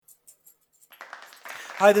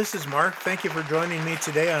Hi, this is Mark. Thank you for joining me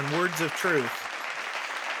today on Words of Truth.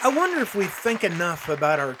 I wonder if we think enough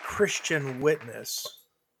about our Christian witness.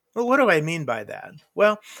 Well, what do I mean by that?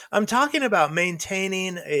 Well, I'm talking about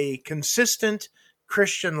maintaining a consistent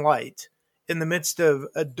Christian light in the midst of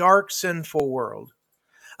a dark, sinful world.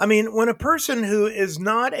 I mean, when a person who is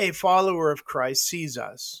not a follower of Christ sees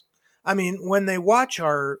us, I mean, when they watch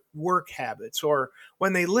our work habits or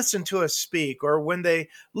when they listen to us speak or when they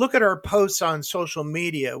look at our posts on social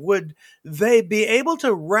media, would they be able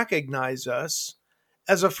to recognize us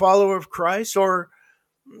as a follower of Christ? Or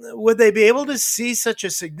would they be able to see such a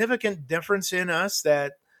significant difference in us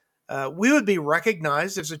that we would be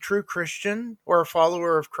recognized as a true Christian or a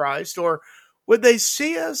follower of Christ? Or would they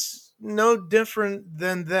see us no different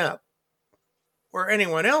than them or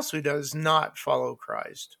anyone else who does not follow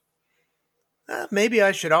Christ? Maybe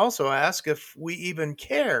I should also ask if we even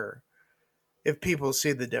care if people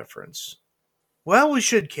see the difference. Well, we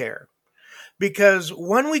should care because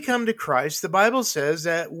when we come to Christ, the Bible says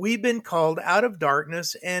that we've been called out of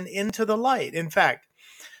darkness and into the light. In fact,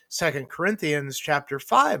 Second Corinthians chapter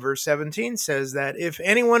 5 verse 17 says that if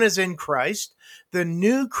anyone is in Christ, the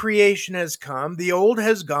new creation has come, the old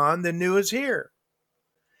has gone, the new is here.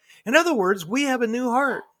 In other words, we have a new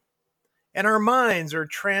heart and our minds are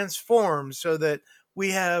transformed so that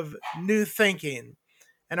we have new thinking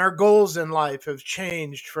and our goals in life have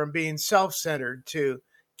changed from being self-centered to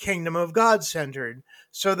kingdom of God centered,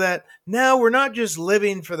 so that now we're not just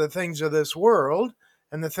living for the things of this world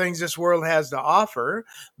and the things this world has to offer,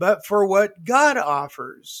 but for what God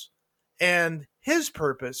offers and his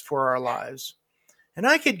purpose for our lives. And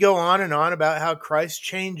I could go on and on about how Christ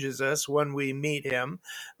changes us when we meet him.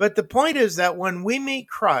 But the point is that when we meet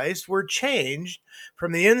Christ, we're changed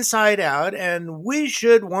from the inside out, and we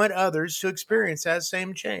should want others to experience that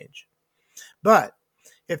same change. But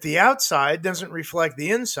if the outside doesn't reflect the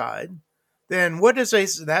inside, then what does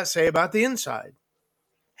that say about the inside?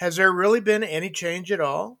 Has there really been any change at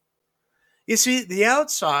all? You see, the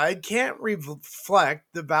outside can't reflect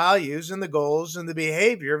the values and the goals and the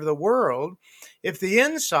behavior of the world if the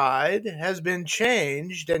inside has been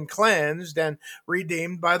changed and cleansed and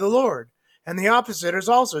redeemed by the Lord. And the opposite is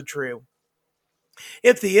also true.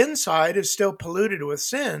 If the inside is still polluted with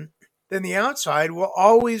sin, then the outside will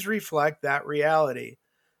always reflect that reality.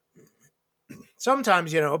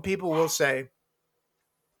 Sometimes, people will say,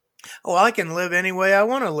 "Oh, I can live any way I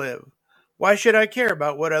want to live. Why should I care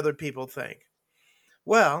about what other people think?"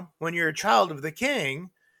 Well, when you're a child of the king,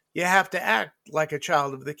 you have to act like a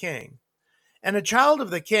child of the king. And a child of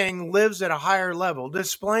the king lives at a higher level,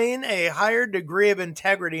 displaying a higher degree of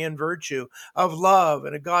integrity and virtue, of love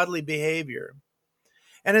and a godly behavior.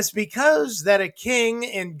 And it's because that a king,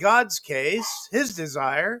 in God's case, his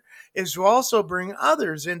desire is to also bring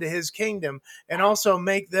others into his kingdom and also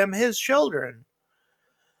make them his children.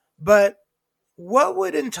 But what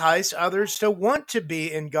would entice others to want to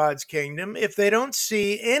be in God's kingdom if they don't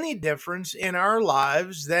see any difference in our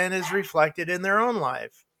lives than is reflected in their own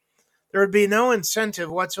life? There would be no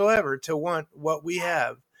incentive whatsoever to want what we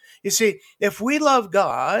have. You see, if we love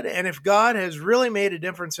God and if God has really made a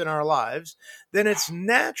difference in our lives, then it's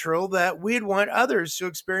natural that we'd want others to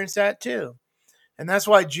experience that too. And that's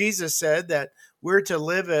why Jesus said that we're to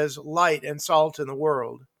live as light and salt in the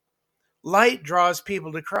world. Light draws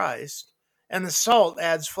people to Christ, and the salt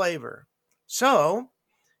adds flavor. So,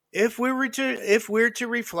 if we're to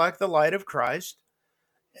reflect the light of Christ,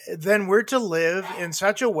 then we're to live in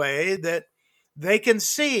such a way that they can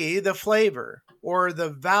see the flavor or the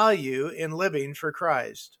value in living for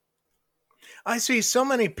Christ. I see so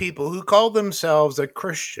many people who call themselves a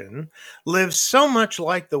Christian live so much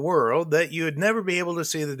like the world that you would never be able to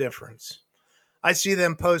see the difference. I see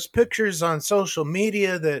them post pictures on social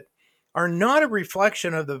media that are not a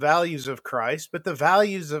reflection of the values of Christ, but the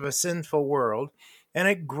values of a sinful world, and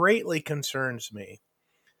it greatly concerns me.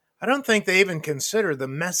 I don't think they even consider the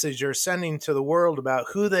message they're sending to the world about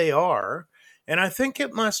who they are, and I think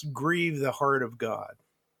it must grieve the heart of God.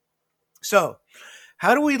 So,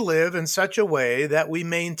 how do we live in such a way that we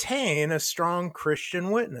maintain a strong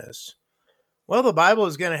Christian witness? Well, the Bible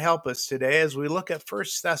is going to help us today as we look at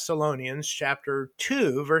First Thessalonians chapter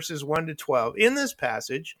 2 verses 1 to 12. In this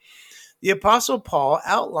passage, the apostle Paul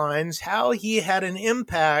outlines how he had an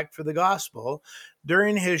impact for the gospel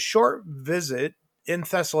during his short visit in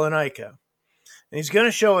Thessalonica. And he's going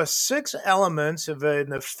to show us 6 elements of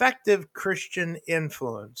an effective Christian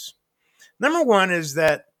influence. Number 1 is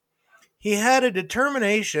that he had a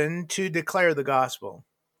determination to declare the gospel.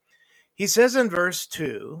 He says in verse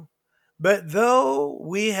 2, "But though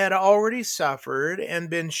we had already suffered and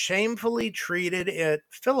been shamefully treated at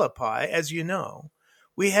Philippi, as you know,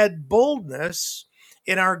 We had boldness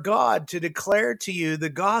in our God to declare to you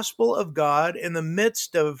the gospel of God in the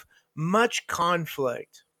midst of much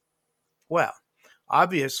conflict. Well,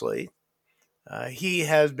 obviously, he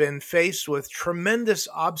has been faced with tremendous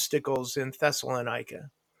obstacles in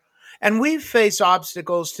Thessalonica. And we face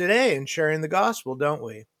obstacles today in sharing the gospel, don't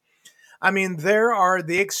we? I mean, there are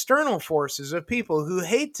the external forces of people who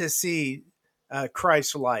hate to see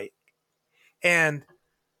Christ's light, and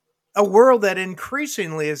a world that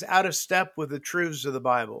increasingly is out of step with the truths of the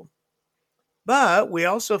Bible. But we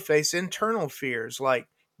also face internal fears like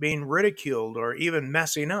being ridiculed or even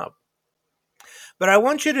messing up. But I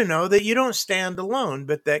want you to know that you don't stand alone,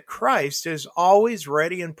 but that Christ is always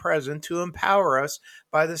ready and present to empower us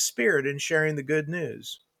by the Spirit in sharing the good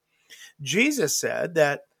news. Jesus said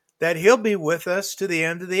that he'll be with us to the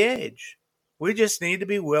end of the age. We just need to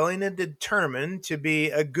be willing and determined to be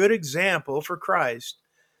a good example for Christ,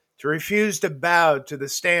 to refuse to bow to the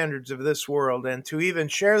standards of this world, and to even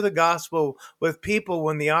share the gospel with people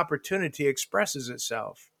when the opportunity expresses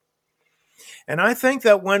itself. And I think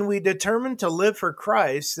that when we determine to live for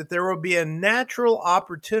Christ, that there will be a natural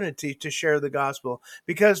opportunity to share the gospel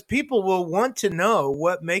because people will want to know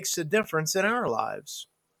what makes the difference in our lives.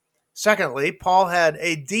 Secondly, Paul had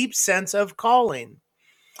a deep sense of calling.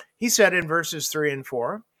 He said in verses 3 and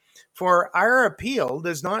 4, "For our appeal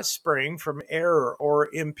does not spring from error or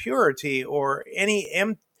impurity or any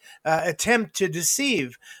attempt to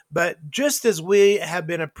deceive, but just as we have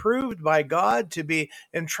been approved by God to be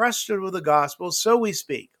entrusted with the gospel, so we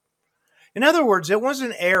speak." In other words, it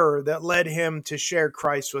wasn't error that led him to share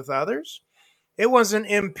Christ with others. It wasn't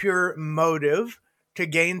impure motive to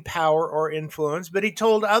gain power or influence, but he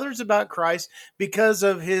told others about Christ because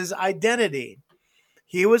of his identity.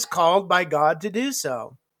 He was called by God to do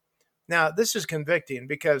so. Now, this is convicting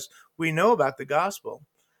because we know about the gospel,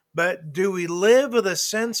 but do we live with a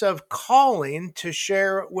sense of calling to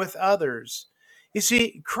share with others? You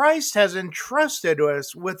see, Christ has entrusted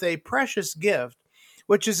us with a precious gift,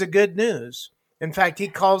 which is the good news. In fact, he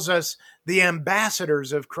calls us the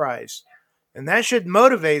ambassadors of Christ. And that should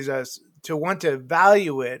motivate us to want to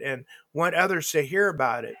value it and want others to hear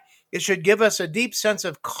about it. It should give us a deep sense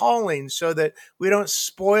of calling so that we don't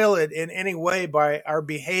spoil it in any way by our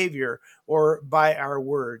behavior or by our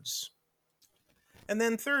words. And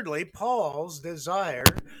then, thirdly, Paul's desire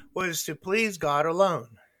was to please God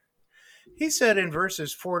alone. He said in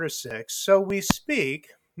verses 4 to 6, "So we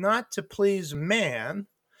speak not to please man,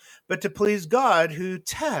 but to please God who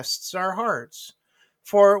tests our hearts.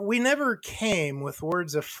 For we never came with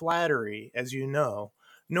words of flattery, as you know,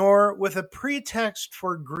 nor with a pretext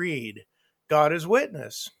for greed. God is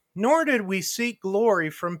witness. Nor did we seek glory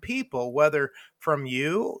from people, whether from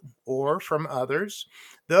you or from others,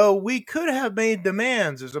 though we could have made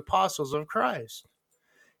demands as apostles of Christ."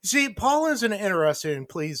 You see, Paul isn't interested in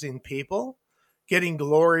pleasing people, getting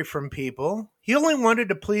glory from people. He only wanted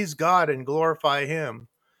to please God and glorify Him.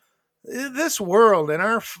 This world and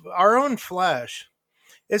our own flesh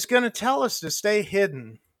is going to tell us to stay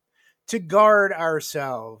hidden, to guard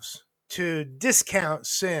ourselves, to discount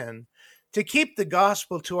sin, to keep the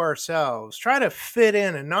gospel to ourselves, try to fit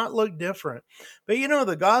in and not look different. But you know,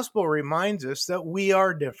 the gospel reminds us that we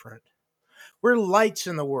are different. We're lights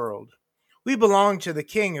in the world. We belong to the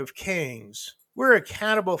King of Kings. We're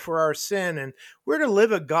accountable for our sin, and we're to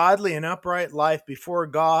live a godly and upright life before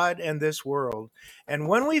God and this world. And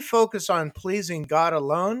when we focus on pleasing God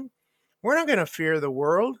alone, we're not going to fear the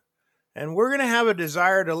world, and we're going to have a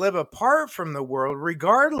desire to live apart from the world,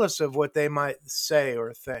 regardless of what they might say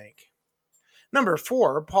or think. Number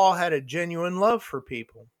 4, Paul had a genuine love for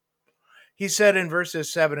people. He said in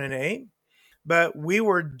verses 7 and 8, "But we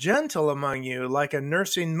were gentle among you, like a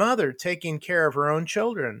nursing mother taking care of her own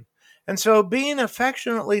children. And so, being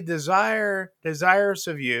affectionately desirous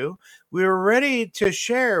of you, we were ready to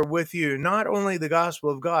share with you not only the gospel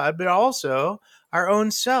of God, but also our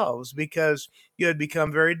own selves, because you had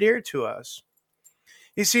become very dear to us."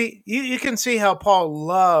 You see, you can see how Paul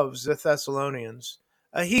loves the Thessalonians.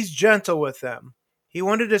 He's gentle with them. He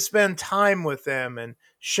wanted to spend time with them and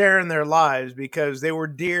share in their lives because they were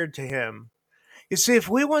dear to him. You see, if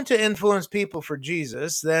we want to influence people for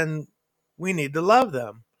Jesus, then we need to love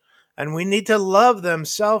them. And we need to love them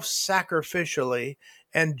self sacrificially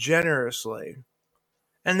and generously.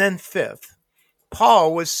 And then, fifth,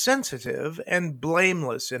 Paul was sensitive and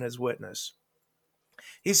blameless in his witness.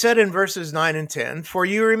 He said in verses 9 and 10, "For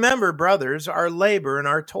you remember, brothers, our labor and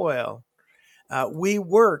our toil. We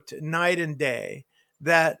worked night and day,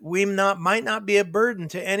 that we might not be a burden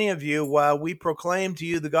to any of you while we proclaim to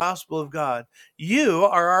you the gospel of God. You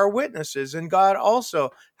are our witnesses, and God also,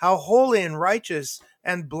 how holy and righteous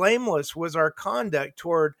and blameless was our conduct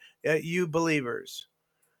toward you believers.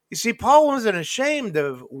 You see, Paul wasn't ashamed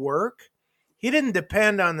of work. He didn't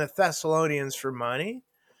depend on the Thessalonians for money,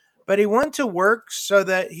 but he went to work so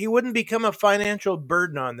that he wouldn't become a financial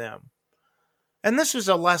burden on them. And this is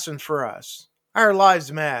a lesson for us. Our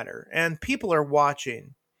lives matter, and people are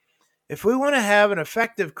watching. If we want to have an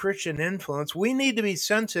effective Christian influence, we need to be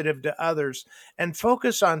sensitive to others and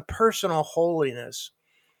focus on personal holiness.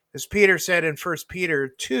 As Peter said in 1 Peter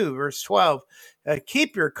 2, verse 12,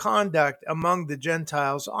 keep your conduct among the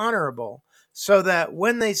Gentiles honorable, so that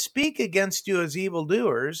when they speak against you as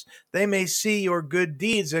evildoers, they may see your good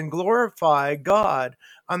deeds and glorify God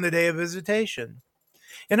on the day of visitation.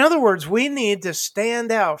 In other words, we need to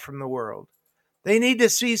stand out from the world. They need to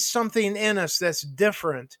see something in us that's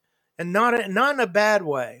different and not in a bad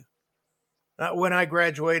way. When I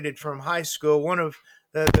graduated from high school, one of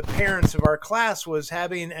the parents of our class was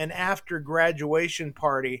having an after graduation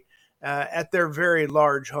party at their very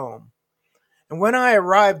large home. And when I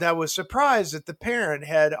arrived, I was surprised that the parent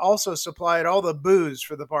had also supplied all the booze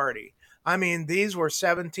for the party. I mean, these were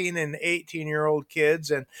 17 and 18-year-old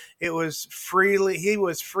kids, and he was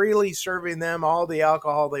freely serving them all the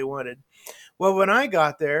alcohol they wanted. Well, when I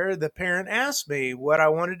got there, the parent asked me what I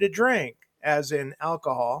wanted to drink, as in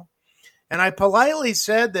alcohol. And I politely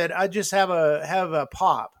said that I just have a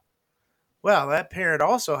pop. Well, that parent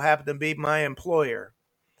also happened to be my employer.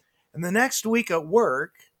 And the next week at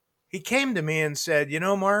work, he came to me and said, "You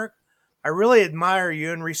know, Mark, I really admire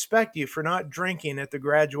you and respect you for not drinking at the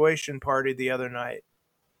graduation party the other night."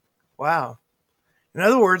 Wow. In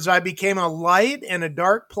other words, I became a light in a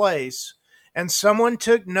dark place, and someone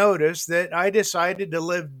took notice that I decided to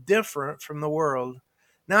live different from the world.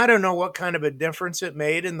 Now, I don't know what kind of a difference it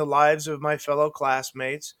made in the lives of my fellow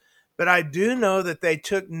classmates, but I do know that they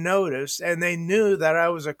took notice and they knew that I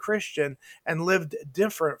was a Christian and lived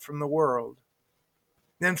different from the world.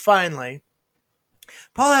 Then finally,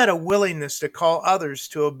 Paul had a willingness to call others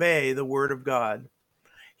to obey the word of God.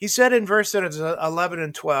 He said in verses 11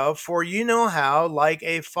 and 12, "For you know how, like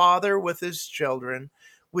a father with his children,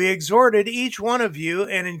 we exhorted each one of you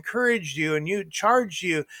and encouraged you and you charged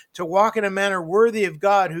you to walk in a manner worthy of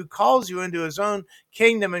God who calls you into his own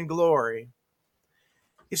kingdom and glory."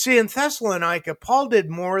 You see, in Thessalonica, Paul did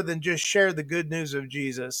more than just share the good news of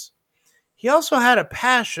Jesus. He also had a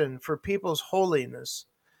passion for people's holiness.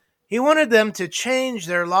 He wanted them to change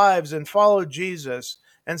their lives and follow Jesus,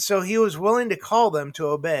 and so he was willing to call them to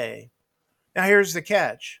obey. Now, here's the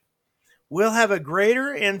catch. We'll have a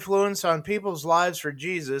greater influence on people's lives for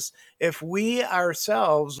Jesus if we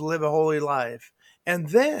ourselves live a holy life.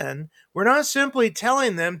 And then we're not simply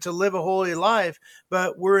telling them to live a holy life,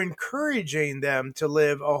 but we're encouraging them to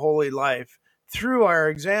live a holy life through our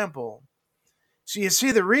example. So you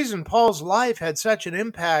see, the reason Paul's life had such an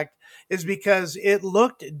impact is because it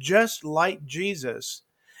looked just like Jesus.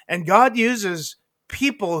 And God uses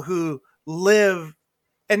people who live,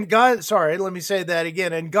 let me say that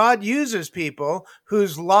again. And God uses people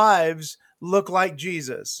whose lives look like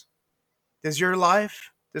Jesus. Does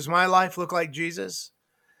my life look like Jesus?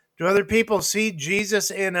 Do other people see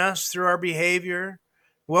Jesus in us through our behavior,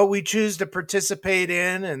 what we choose to participate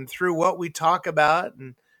in, and through what we talk about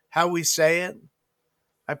and how we say it?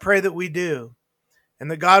 I pray that we do, and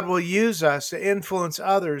that God will use us to influence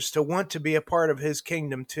others to want to be a part of his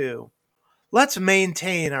kingdom too. Let's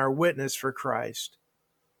maintain our witness for Christ.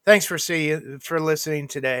 Thanks for listening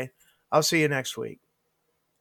today. I'll see you next week.